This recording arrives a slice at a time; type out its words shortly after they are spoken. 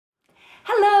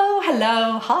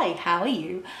Hello, hi, how are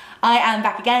you? I am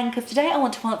back again because today I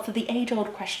want to answer the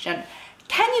age-old question.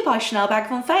 Can you buy Chanel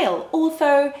bags on sale?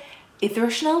 Also, is there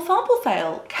a Chanel sample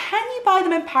sale? Can you buy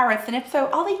them in Paris? And if so,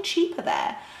 are they cheaper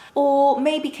there? Or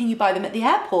maybe can you buy them at the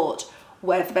airport?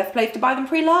 Where's the best place to buy them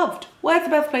pre-loved? Where's the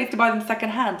best place to buy them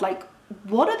secondhand? Like,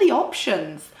 what are the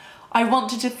options? I want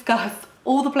to discuss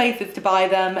all the places to buy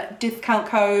them, discount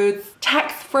codes,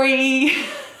 tax-free,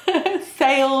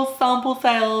 sales, sample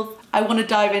sales. I want to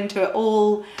dive into it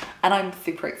all and I'm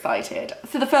super excited.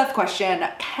 So the first question,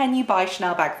 can you buy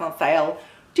Chanel bags on sale?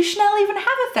 Do Chanel even have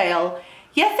a sale?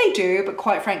 Yes, they do, but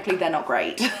quite frankly, they're not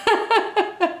great.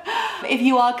 If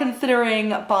you are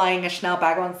considering buying a Chanel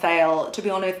bag on sale, to be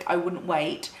honest, I wouldn't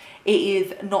wait. It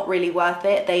is not really worth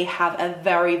it. They have a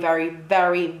very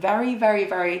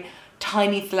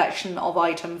tiny selection of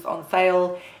items on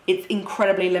sale. It's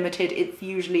incredibly limited. It's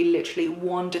usually literally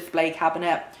one display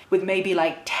cabinet with maybe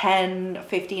like 10,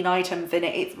 15 items in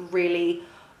it. It's really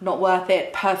not worth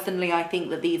it. Personally, I think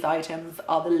that these items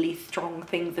are the least strong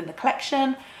things in the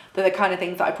collection. They're the kind of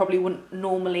things that I probably wouldn't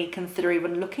normally consider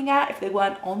even looking at if they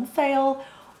weren't on sale.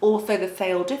 Also, the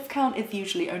sale discount is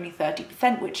usually only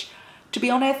 30%, which, to be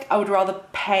honest, I would rather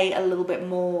pay a little bit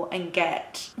more and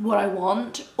get what I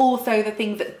want. Also, the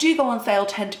things that do go on sale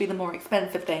tend to be the more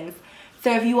expensive things.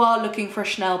 So if you are looking for a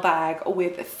Chanel bag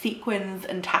with sequins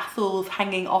and tassels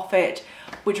hanging off it,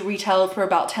 which retails for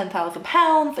about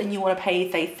 £10,000 and you want to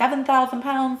pay, say,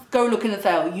 £7,000, go look in the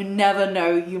sale. You never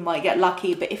know, you might get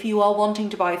lucky. But if you are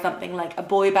wanting to buy something like a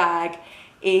boy bag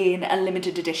in a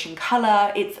limited edition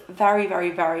color, it's very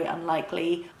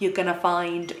unlikely you're gonna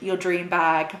find your dream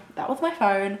bag, that was my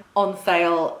phone, on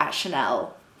sale at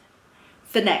Chanel.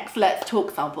 So next, let's talk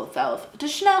sample sales.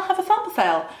 Does Chanel have a sample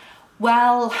sale?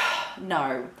 Well,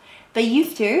 no. They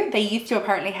used to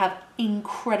apparently have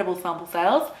incredible sample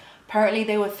sales. Apparently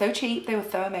they were so cheap, they were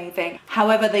so amazing.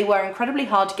 However, they were incredibly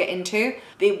hard to get into.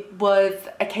 It was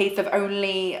a case of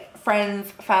only friends,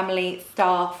 family,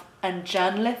 staff, and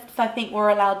journalists, I think,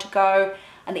 were allowed to go.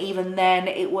 And even then,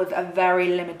 it was a very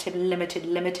limited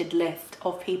list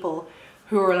of people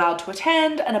who were allowed to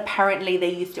attend. And apparently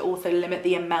they used to also limit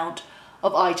the amount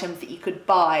of items that you could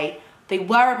buy. They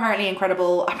were apparently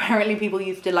incredible. Apparently people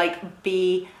used to like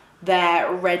be there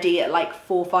ready at like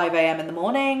 4 or 5 a.m. in the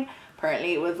morning.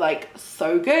 Apparently it was like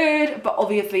so good, but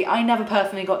obviously I never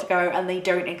personally got to go and they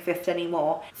don't exist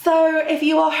anymore. So if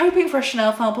you are hoping for a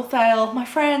Chanel sample sale, my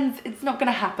friends, it's not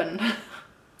gonna happen.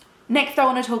 Next, I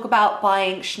want to talk about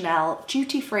buying Chanel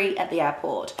duty-free at the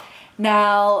airport.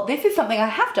 Now, this is something I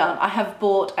have done. I have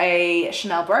bought a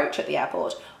Chanel brooch at the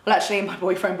airport. Well, actually, my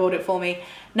boyfriend bought it for me.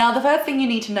 Now, the first thing you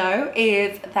need to know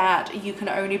is that you can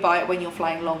only buy it when you're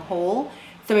flying long haul.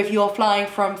 So if you're flying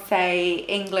from, say,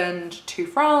 England to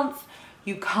France,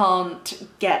 you can't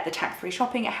get the tax-free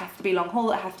shopping. It has to be long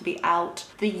haul. It has to be out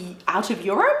of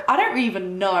Europe. I don't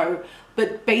even know,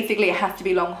 but basically it has to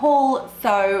be long haul.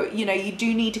 So, you know, you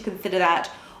do need to consider that.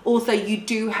 Also, you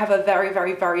do have a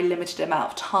very limited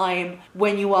amount of time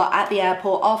when you are at the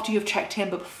airport after you've checked in,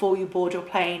 but before you board your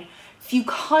plane. So you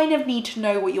kind of need to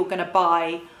know what you're gonna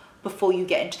buy before you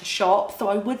get into the shop. So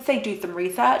I would say do some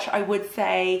research. I would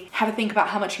say have a think about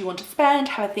how much you want to spend,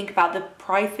 have a think about the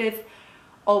prices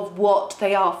of what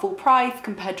they are full price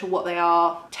compared to what they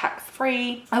are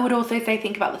tax-free. I would also say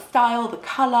think about the style, the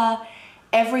color,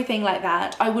 everything like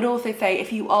that. I would also say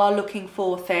if you are looking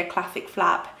for, say, a classic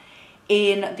flap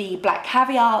in the black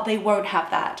caviar, they won't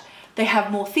have that. They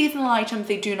have more seasonal items,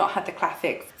 they do not have the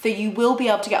classics. So you will be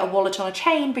able to get a wallet on a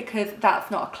chain because that's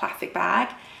not a classic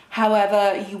bag.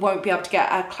 However, you won't be able to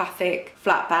get a classic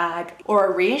flat bag or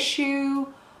a reissue,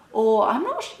 or I'm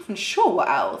not even sure what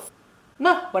else.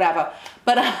 No, whatever.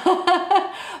 But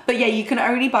but yeah, you can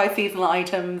only buy seasonal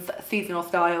items, seasonal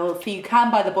styles. So you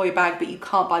can buy the boy bag, but you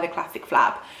can't buy the classic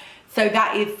flap. So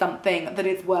that is something that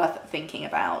is worth thinking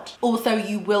about. Also,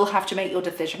 you will have to make your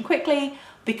decision quickly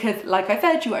because, like I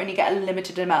said, you only get a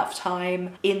limited amount of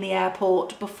time in the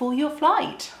airport before your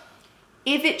flight.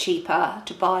 Is it cheaper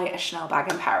to buy a Chanel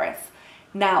bag in Paris?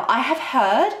 Now, I have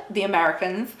heard the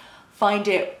Americans find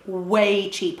it way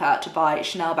cheaper to buy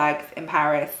Chanel bags in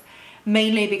Paris,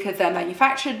 mainly because they're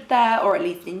manufactured there, or at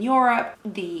least in Europe.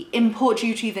 The import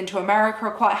duties into America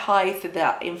are quite high, so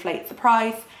that inflates the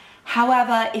price.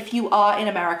 However, if you are in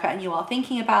America and you are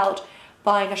thinking about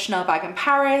buying a Chanel bag in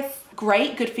Paris,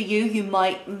 great, good for you. You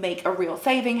might make a real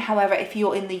saving. However, if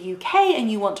you're in the UK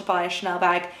and you want to buy a Chanel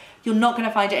bag, you're not going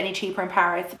to find it any cheaper in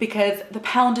Paris because the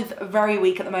pound is very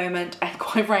weak at the moment, and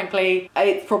quite frankly,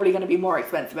 it's probably going to be more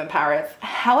expensive in Paris.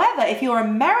 However, if you're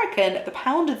American, the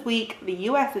pound is weak, the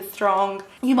US is strong.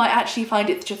 You might actually find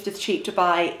it's just as cheap to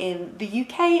buy in the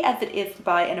UK as it is to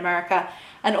buy in America.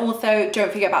 And also,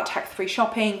 don't forget about tax-free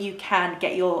shopping. You can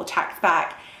get your tax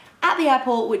back at the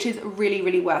airport, which is really,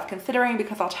 really worth considering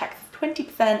because our tax is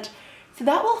 20%. So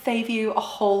that will save you a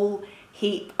whole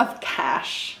heap of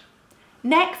cash.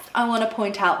 Next, I want to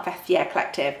point out Vestiaire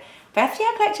Collective.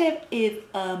 Vestiaire Collective is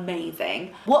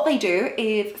amazing. What they do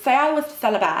is, say I was to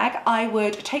sell a bag, I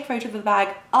would take photos of the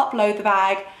bag, upload the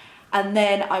bag, and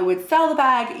then I would sell the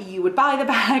bag, you would buy the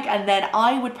bag, and then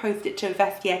I would post it to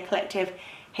Vestiaire Collective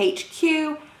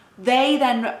HQ. They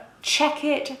then check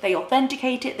it, they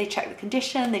authenticate it, they check the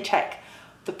condition, they check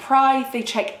the price, they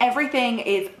check everything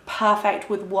is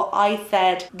perfect with what I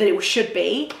said that it should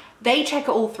be. They check it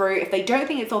all through. If they don't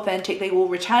think it's authentic, they will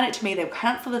return it to me. They'll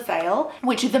cancel the sale,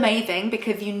 which is amazing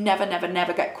because you never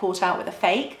get caught out with a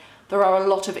fake. There are a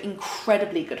lot of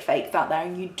incredibly good fakes out there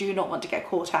and you do not want to get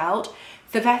caught out.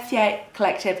 So Vestiaire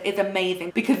Collective is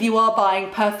amazing because you are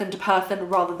buying person to person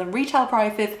rather than retail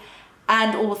prices,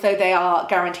 and also they are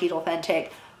guaranteed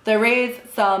authentic. There is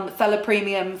some seller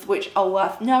premiums which are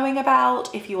worth knowing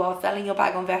about if you are selling your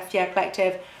bag on Vestiaire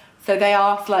Collective. So they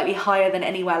are slightly higher than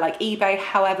anywhere like eBay.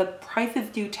 However, prices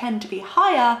do tend to be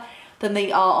higher than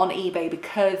they are on eBay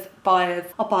because buyers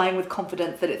are buying with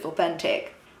confidence that it's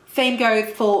authentic. Same goes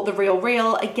for The Real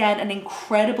Real. Again, an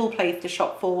incredible place to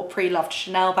shop for pre-loved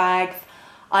Chanel bags.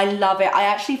 I love it. I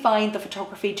actually find the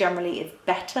photography generally is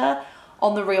better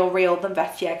on The Real Real than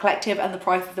Vestiaire Collective, and the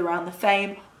price is around the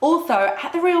same. Also,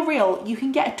 at The Real Real, you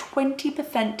can get a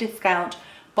 20% discount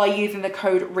by using the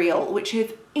code REAL, which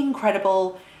is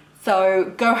incredible.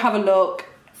 So go have a look,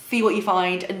 see what you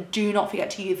find, and do not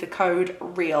forget to use the code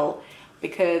REAL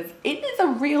because it is a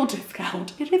real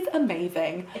discount. It is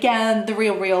amazing. Again, The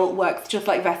Real Real works just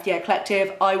like Vestiaire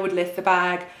Collective. I would list the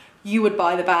bag, you would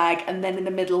buy the bag, and then in the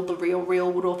middle, The Real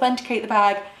Real would authenticate the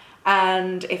bag.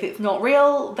 And if it's not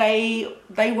real, they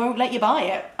won't let you buy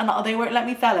it and they won't let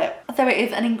me sell it. So it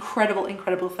is an incredible,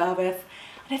 incredible service.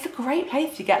 And it's a great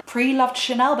place to get pre-loved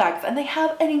Chanel bags, and they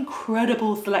have an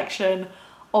incredible selection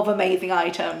of amazing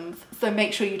items. So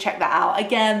make sure you check that out.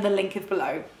 Again, the link is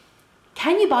below.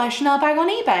 Can you buy a Chanel bag on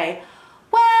eBay?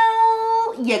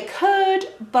 Well, you could,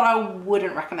 but I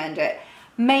wouldn't recommend it.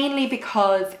 Mainly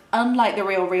because unlike The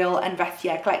Real Real and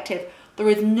Vestiaire Collective, there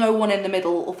is no one in the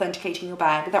middle authenticating your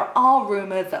bag. There are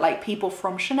rumors that like people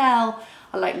from Chanel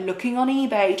are like looking on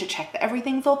eBay to check that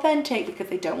everything's authentic because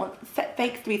they don't want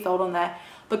fakes to be sold on there.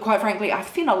 But quite frankly, I've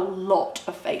seen a lot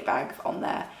of fake bags on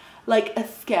there. Like a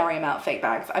scary amount of fake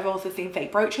bags. I've also seen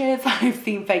fake brooches, I've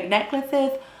seen fake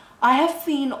necklaces. I have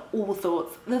seen all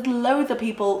sorts. There's loads of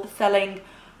people selling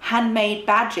handmade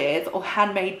badges or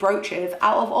handmade brooches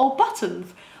out of old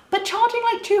buttons, but charging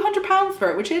like £200 for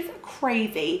it, which is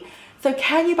crazy. So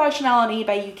can you buy Chanel on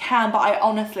eBay? You can, but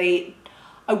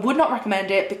I would not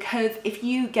recommend it because if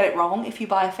you get it wrong, if you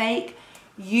buy a fake,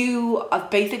 you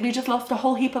have basically just lost a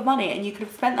whole heap of money, and you could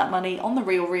have spent that money on The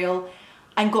Real Real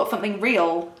and got something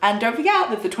real. And don't forget,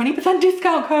 there's a 20%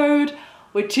 discount code,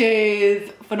 which is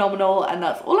phenomenal, and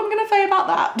that's all I'm gonna say about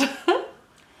that.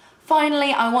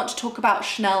 Finally, I want to talk about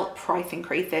Chanel price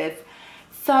increases.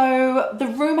 So the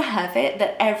rumor has it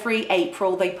that every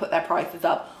April they put their prices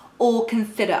up or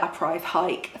consider a price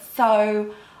hike.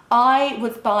 So I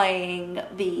was buying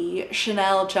the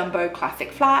Chanel Jumbo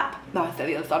Classic Flap. No, I said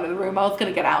the other side of the room. I was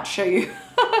gonna get out to show you.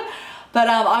 But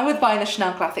I was buying the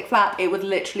Chanel Classic Flap. It was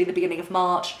literally the beginning of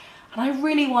March and I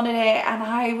really wanted it. And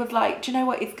I was like, do you know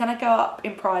what? It's gonna go up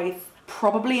in price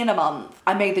probably in a month.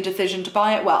 I made the decision to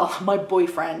buy it. Well, my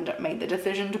boyfriend made the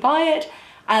decision to buy it.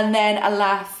 And then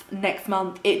alas, next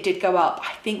month it did go up,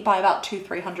 I think by about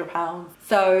 £200–300.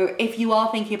 So if you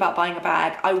are thinking about buying a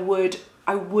bag, I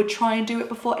would try and do it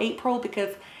before April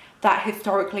because that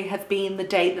historically has been the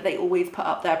date that they always put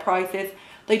up their prices.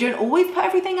 They don't always put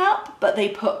everything up, but they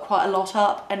put quite a lot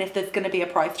up. And if there's gonna be a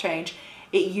price change,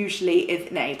 it usually is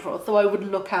in April. So I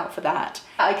would look out for that.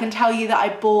 I can tell you that I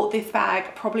bought this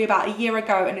bag probably about a year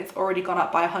ago and it's already gone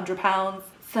up by £100.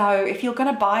 So if you're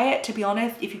gonna buy it, to be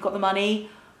honest, if you've got the money,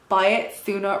 buy it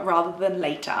sooner rather than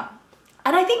later.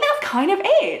 And I think that's kind of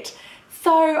it.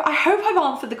 So I hope I've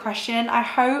answered the question. I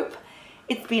hope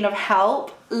it's been of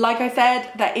help. Like I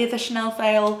said, there is a Chanel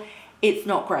sale. It's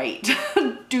not great.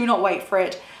 Do not wait for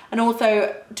it. And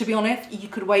also, to be honest, you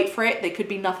could wait for it. There could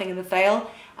be nothing in the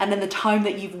sale and in the time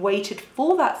that you've waited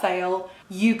for that sale,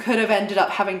 you could have ended up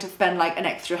having to spend like an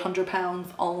extra £100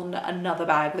 on another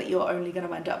bag that you're only going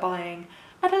to end up buying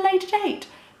at a later date.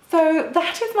 So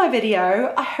that is my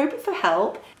video. I hope it's of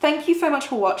help. Thank you so much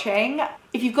for watching.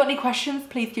 If you've got any questions,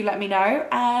 please do let me know,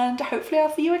 and hopefully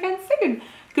I'll see you again soon.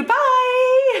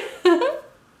 Goodbye!